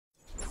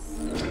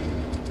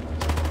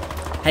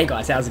Hey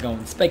guys, how's it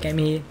going? Spec Game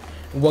here,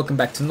 and welcome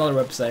back to another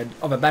episode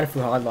of a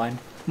Battlefield Hardline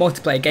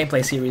multiplayer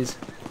gameplay series.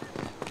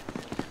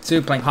 So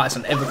we're playing Heights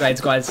on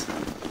Everglades, guys.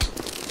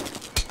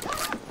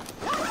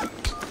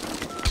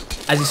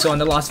 As you saw in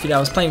the last video, I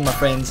was playing with my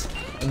friends.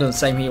 I'm doing the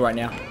same here right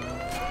now.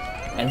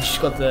 And we've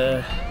just got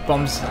the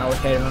bombs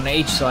allocated on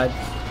each side,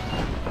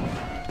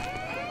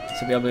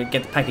 so we'll be able to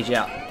get the package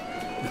out.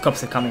 The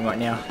cops are coming right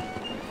now.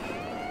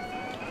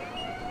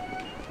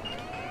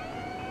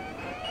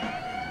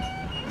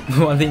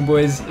 One thing,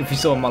 boys, if you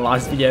saw in my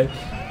last video,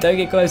 don't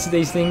get close to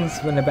these things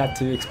when they're about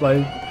to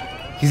explode,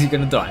 because you're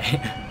gonna die.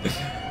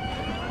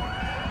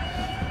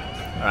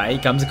 Alright,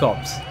 here comes the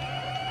cops.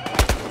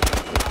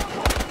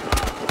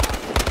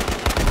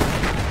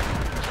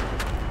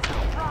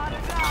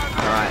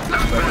 Alright,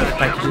 let's go for the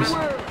packages.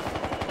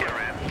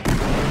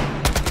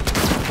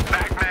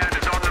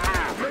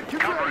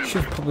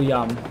 Should probably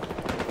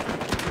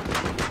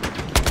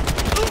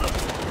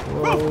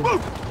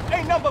whoa.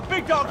 Ain't nothing but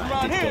big dogs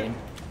around here.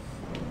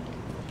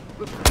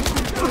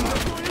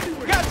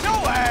 Got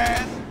your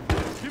ass!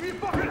 Give me a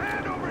fucking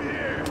hand over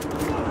here!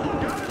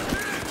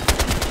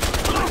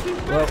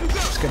 Well,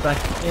 let's get back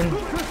in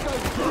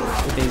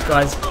with these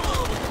guys.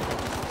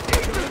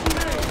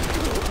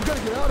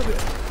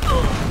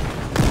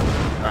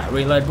 Alright,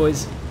 reload,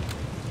 boys.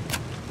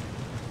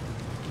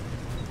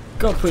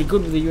 Got pretty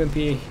good with the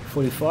UMP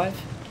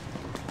 45.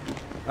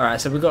 Alright,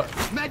 so we got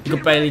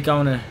Bailey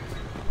going there.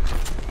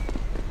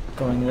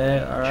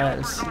 Alright,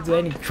 is there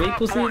any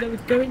vehicles there that we're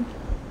going?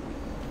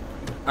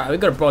 Alright, we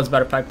got a bronze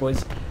battle pack,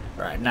 boys.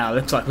 Alright, now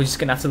looks like we're just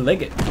gonna have to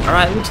leg it.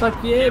 Alright, looks like,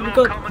 yeah, we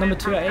got number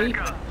 2 at 8.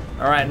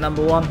 Alright,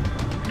 number 1.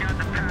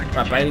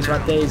 Alright, Bailey's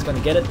right there, he's gonna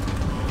get it.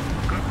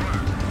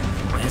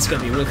 Man, it's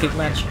gonna be a real quick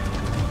match.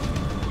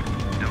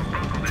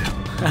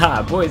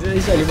 Haha, boys,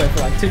 this only went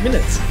for like 2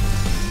 minutes.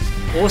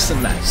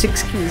 Awesome match,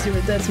 6 kills,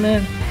 0 deaths,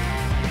 man.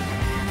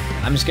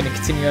 I'm just gonna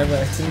continue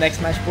over to the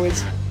next match,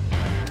 boys.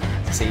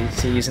 See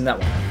you in that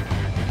one.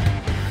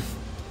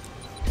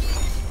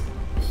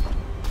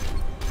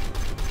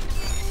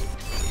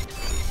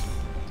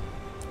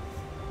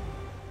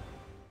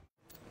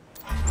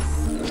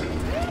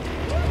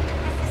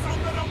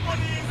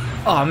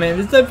 Oh man,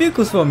 there's no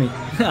vehicles for me.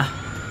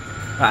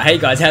 Alright, hey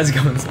guys, how's it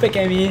going? Spec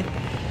Game here,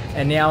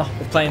 and now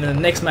we're playing in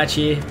the next match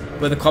here,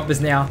 where the cop is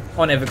now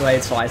on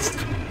Everglades Heist.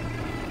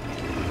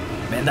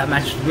 Man, that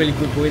match was really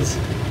good, boys.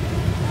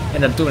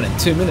 Ended up doing it in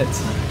 2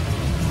 minutes.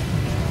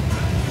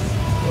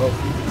 Whoa.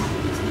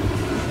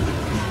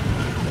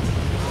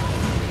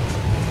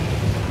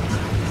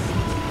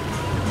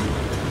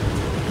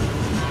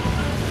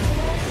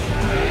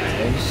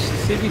 Okay,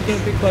 see if you can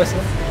get a bit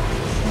closer.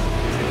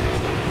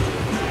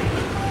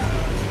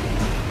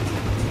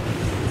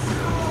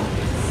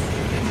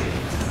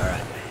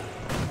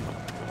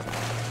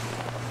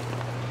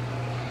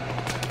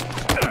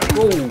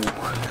 Whoa!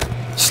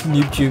 Just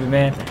noob tubing,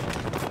 man.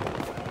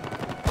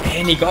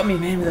 And he got me,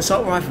 man, with an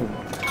assault rifle.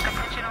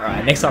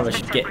 Alright, next time I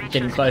should get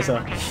getting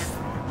closer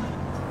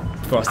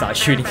before I start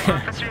shooting.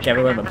 Get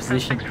away my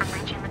position.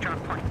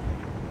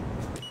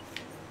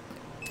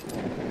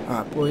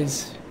 Alright,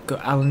 boys, got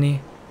Alan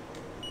here.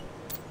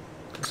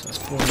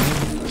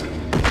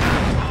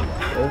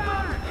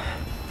 Oh.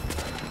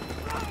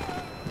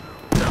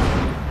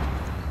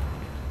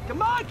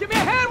 Come on, give me a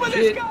hand with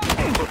this guy!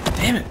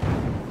 Damn it!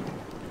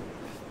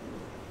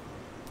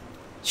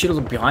 Should have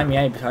looked behind me,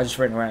 eh? Because I just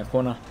ran around the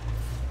corner.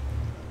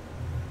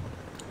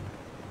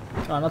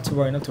 Oh, not to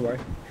worry, not to worry.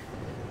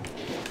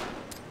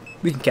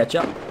 We can catch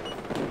up.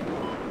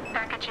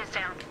 Package is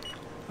down.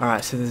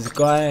 Alright, so there's a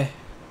guy,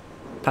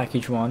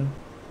 package 1.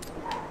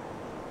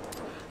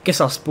 Guess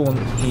I'll spawn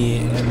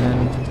here, and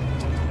then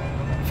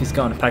if he's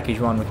going to package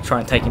 1, we can try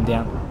and take him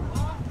down.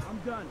 I'm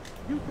done.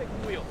 You take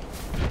the wheel.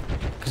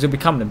 Because he'll be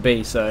coming to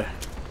B, so.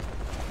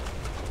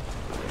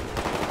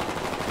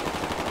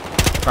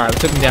 Alright, we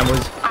took him down,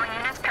 boys. All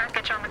units,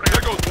 package on the ground.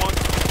 There goes one.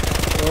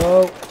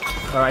 Whoa.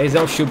 Alright, his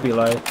L should be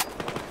low. Alright,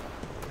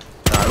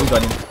 we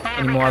got him.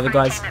 Any more other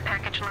guys?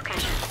 Package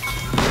location.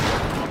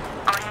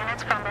 All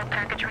units from that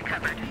package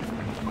recovered.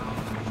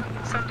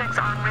 Subjects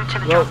en route to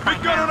the Whoa. drop Big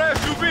point gun now. on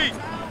SUV!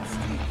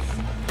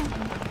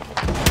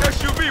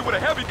 SUV with a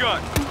heavy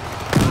gun!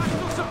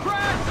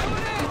 Surprise!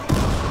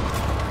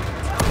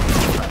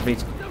 Alright, we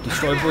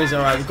destroyed, boys.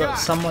 Alright, we've got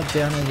someone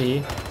down over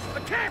here. I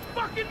can't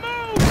fucking move!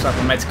 Looks like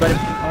my mate's got him.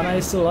 Oh no,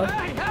 he's still alive.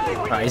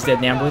 Alright, he's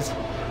dead now, boys.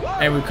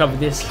 And we covered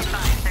this.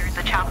 There's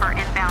a chopper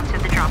inbound to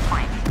the drop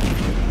point.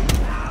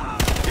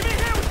 Give me a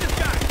hand with this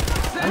guy!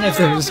 I don't know if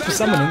there was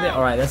someone in there.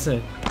 Alright, that's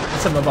a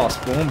mobile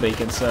spawn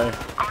beacon, so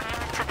All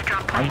units to the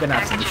drop point. I'm gonna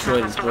have to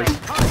destroy this, boys.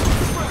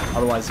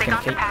 Otherwise it's They gonna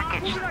got the keep.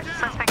 package.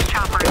 Suspect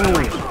chopper is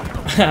away.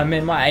 Oh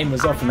man, my aim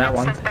was off on that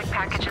one. Suspect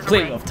package is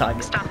Completely away. off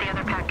target. Stop the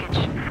other package.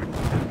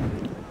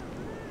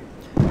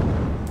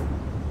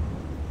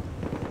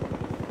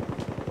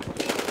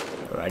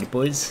 Alrighty,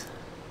 boys.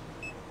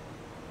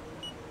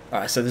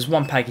 Alright, so there's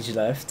one package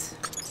left.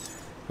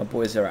 My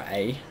boys are at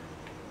A.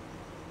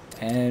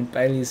 And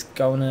Bailey's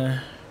going in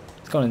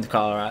the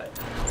car, alright.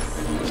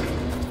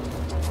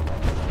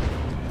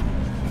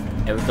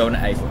 Yeah, we're going to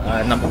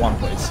A, number 1,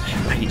 boys.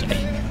 Package A.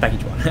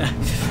 Package 1.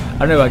 I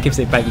don't know why I keep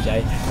saying package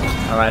A.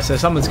 Alright, so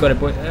someone's got it,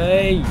 boy.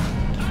 Hey!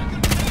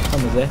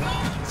 Someone's there.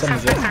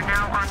 Someone's there. Suspects are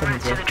now en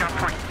route to the drop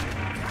point.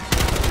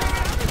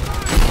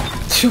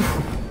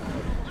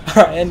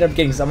 Alright, I ended up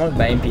getting someone with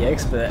my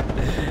MPX, but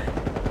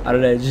I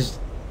don't know, just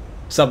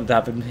something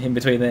happened in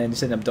between there and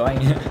just ended up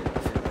dying.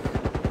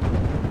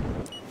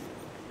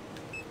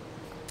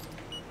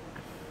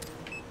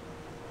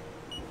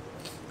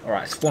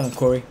 Alright, spawn on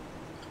Corey.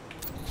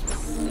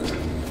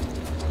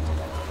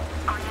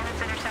 All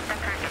units intercept that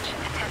package.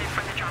 It's headed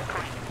for the drop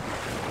point.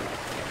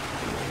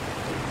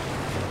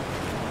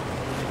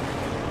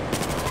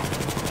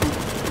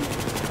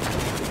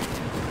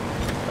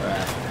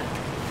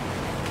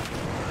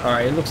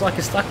 Alright, it looks like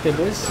it's stuck there,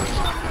 boys. All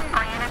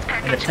units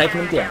And they're package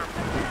taking him down.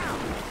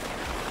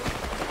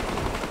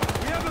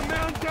 We have a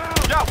man down.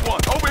 Got one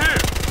over here.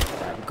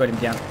 Alright, we got him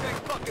down.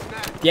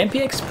 The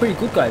MPX is pretty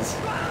good, guys.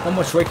 Not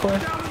much recoil.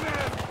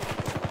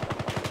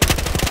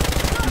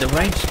 The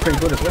range is pretty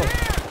good as well.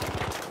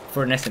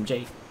 For an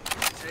SMG.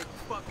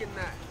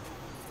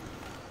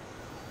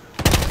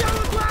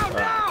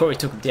 Alright, Corey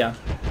took him down.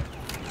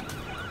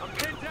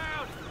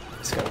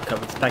 Let's go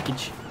cover this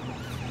package.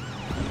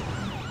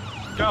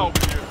 Go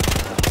over here.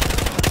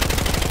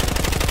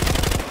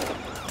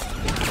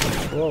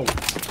 Whoa,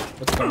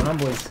 what's going on,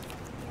 boys?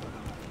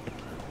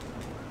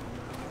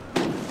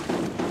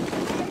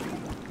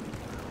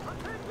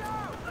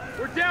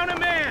 We're down a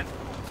man.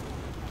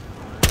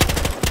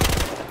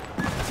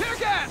 Tear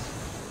gas.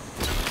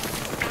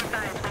 Be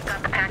advised, we've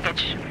got the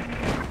package.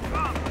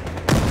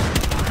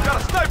 Got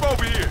a sniper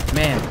over here.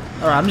 Man,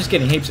 alright, I'm just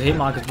getting heaps of hit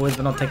markers, boys,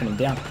 but not taking them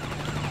down.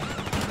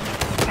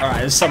 Alright,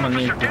 there's someone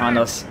new behind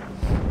us.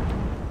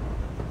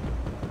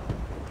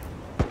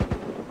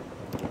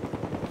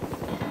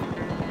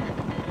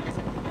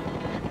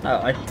 Oh,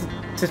 like,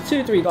 there's 2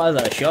 or 3 guys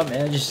that I shot,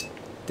 man. I just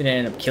didn't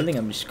end up killing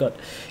them. Just got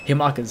hit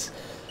markers.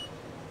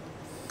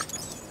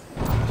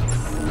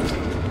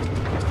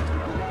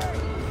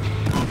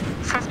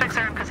 Suspects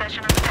are in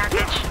possession of the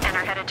package and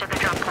are headed to the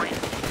drop point.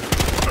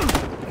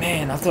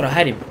 Man, I thought I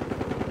had him.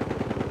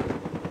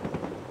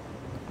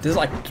 There's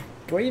like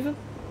 3 of them.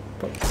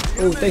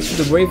 Oh, thanks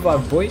for the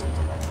revive, boy.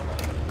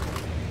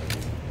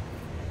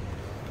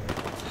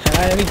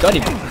 We got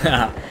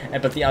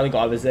him. But the other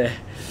guy was there.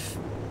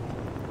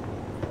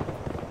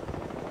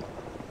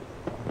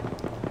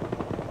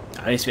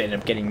 At least we ended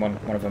up getting one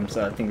of them,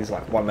 so I think there's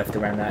like 1 left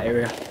around that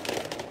area.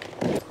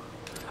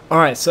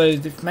 Alright, so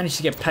they've managed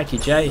to get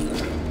package A.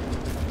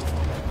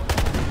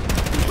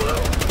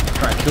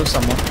 Alright, kill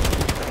someone.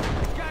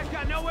 Guy's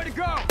got nowhere to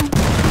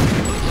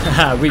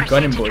go. We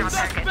got him, boys.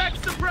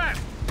 Suspect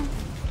suppressed.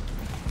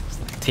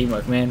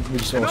 Teamwork, man. We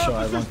just all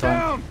shot at one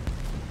time.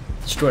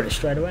 Destroyed it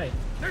straight away.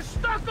 They're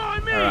stuck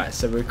on me. Alright,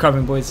 so we're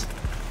recovering, boys.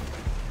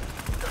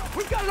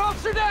 We got an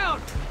officer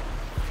down.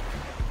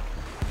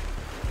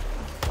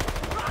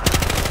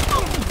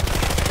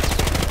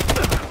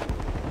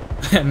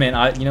 Man,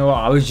 you know what?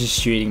 I was just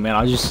shooting, man.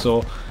 I just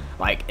saw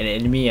like an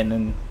enemy, and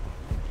then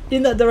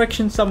in that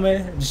direction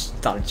somewhere, I just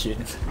started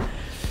shooting.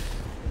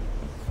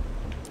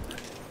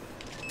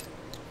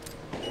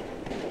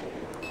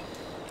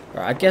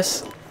 Alright, I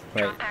guess.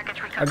 Wait,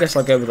 I guess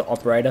I'll go with the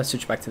operator.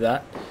 Switch back to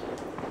that.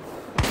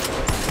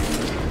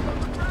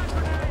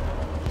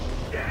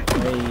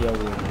 Hey, yo,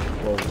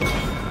 whoa.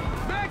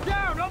 Back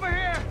down over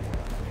here.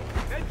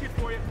 Med kit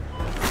for you.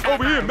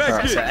 Over here, med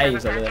Alright, kit. so A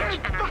is over there,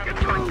 And are headed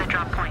towards the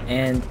drop point.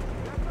 and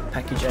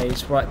package A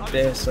is right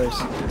there. So, Go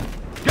over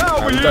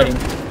alright, we here. got him.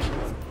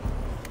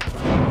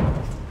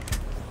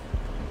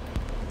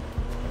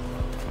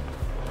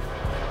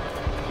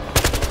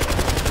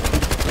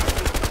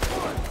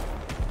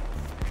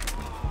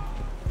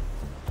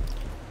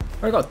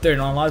 I got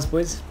 39 lives,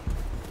 boys.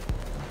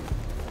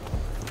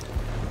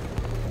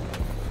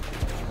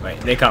 Wait,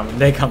 they're coming,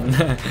 they're coming.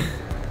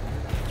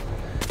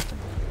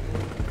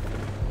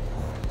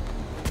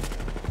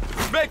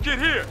 Med kit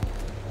here.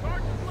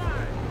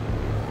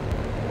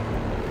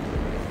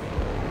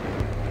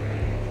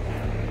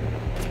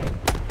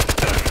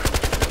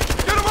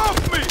 Get him off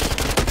me.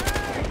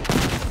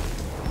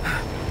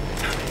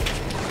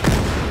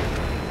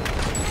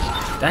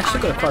 They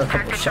actually got quite a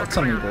couple of shots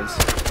on me, boys.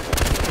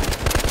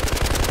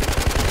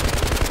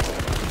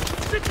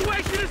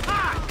 Situation is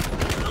hot.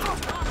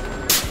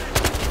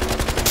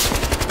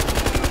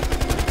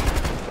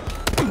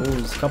 Oh,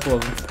 there's a couple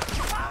of them.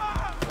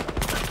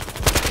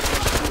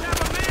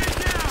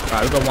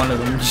 Alright, we got one of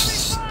them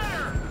just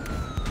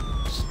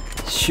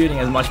shooting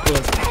as much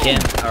bullets as I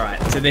can.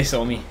 Alright, so they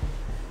saw me.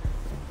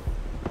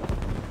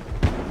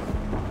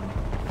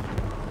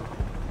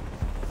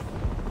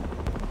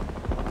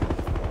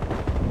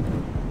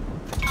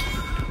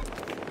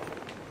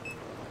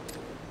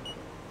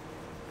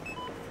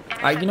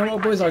 You know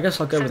what, boys? I guess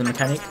I'll go with the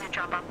mechanic.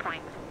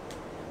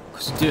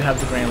 Because you do have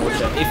the grand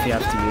launcher if you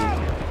have to use it.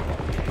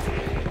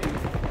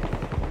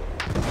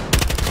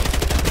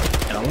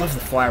 And I love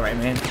the fire rate,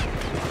 man.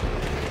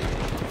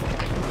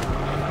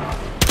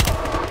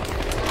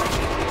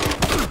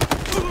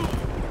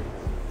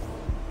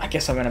 I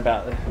guess I went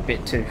about a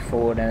bit too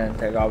forward and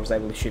the guy was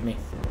able to shoot me.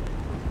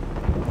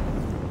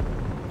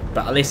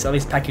 But at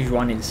least package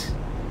 1 is,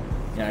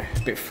 you know, a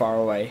bit far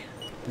away.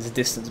 There's a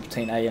distance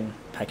between A and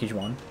package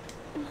 1.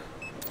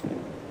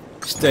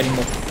 Just 30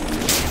 more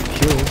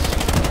kills.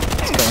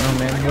 What's going on,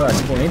 man? Where are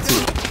I going into?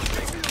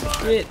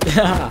 Shit!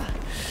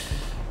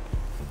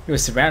 He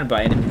was surrounded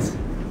by enemies.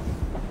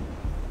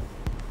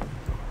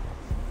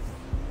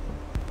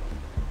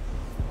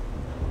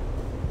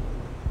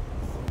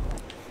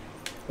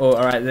 Oh,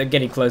 alright, they're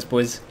getting close,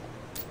 boys.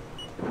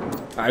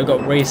 Alright, we've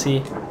got Race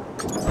here.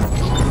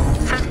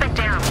 Suspect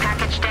down.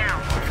 Package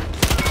down.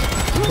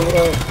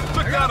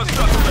 Took out a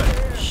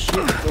suspect. Shit.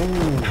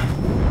 Ooh.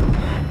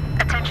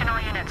 Attention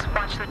all units.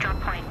 Watch the drop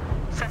point.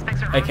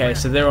 Suspects are Okay,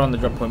 so they're on the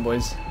drop point,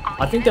 boys.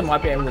 I think they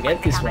might be able to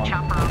get this one.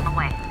 chopper on the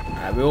way.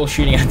 Alright, we're all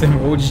shooting at them.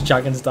 We're all just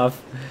chucking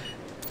stuff.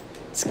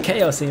 It's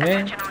chaos here,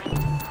 man.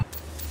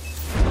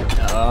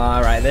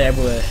 Alright, they're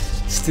able to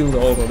steal the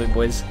whole of it,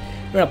 boys.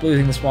 We're not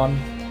losing this one.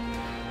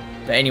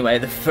 But anyway,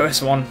 the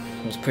first one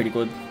was pretty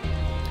good.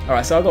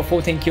 Alright, so I got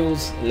 14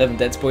 kills, 11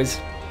 deaths, boys.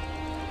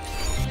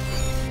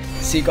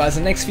 See you guys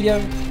in the next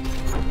video.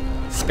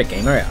 Spec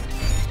Gamer out.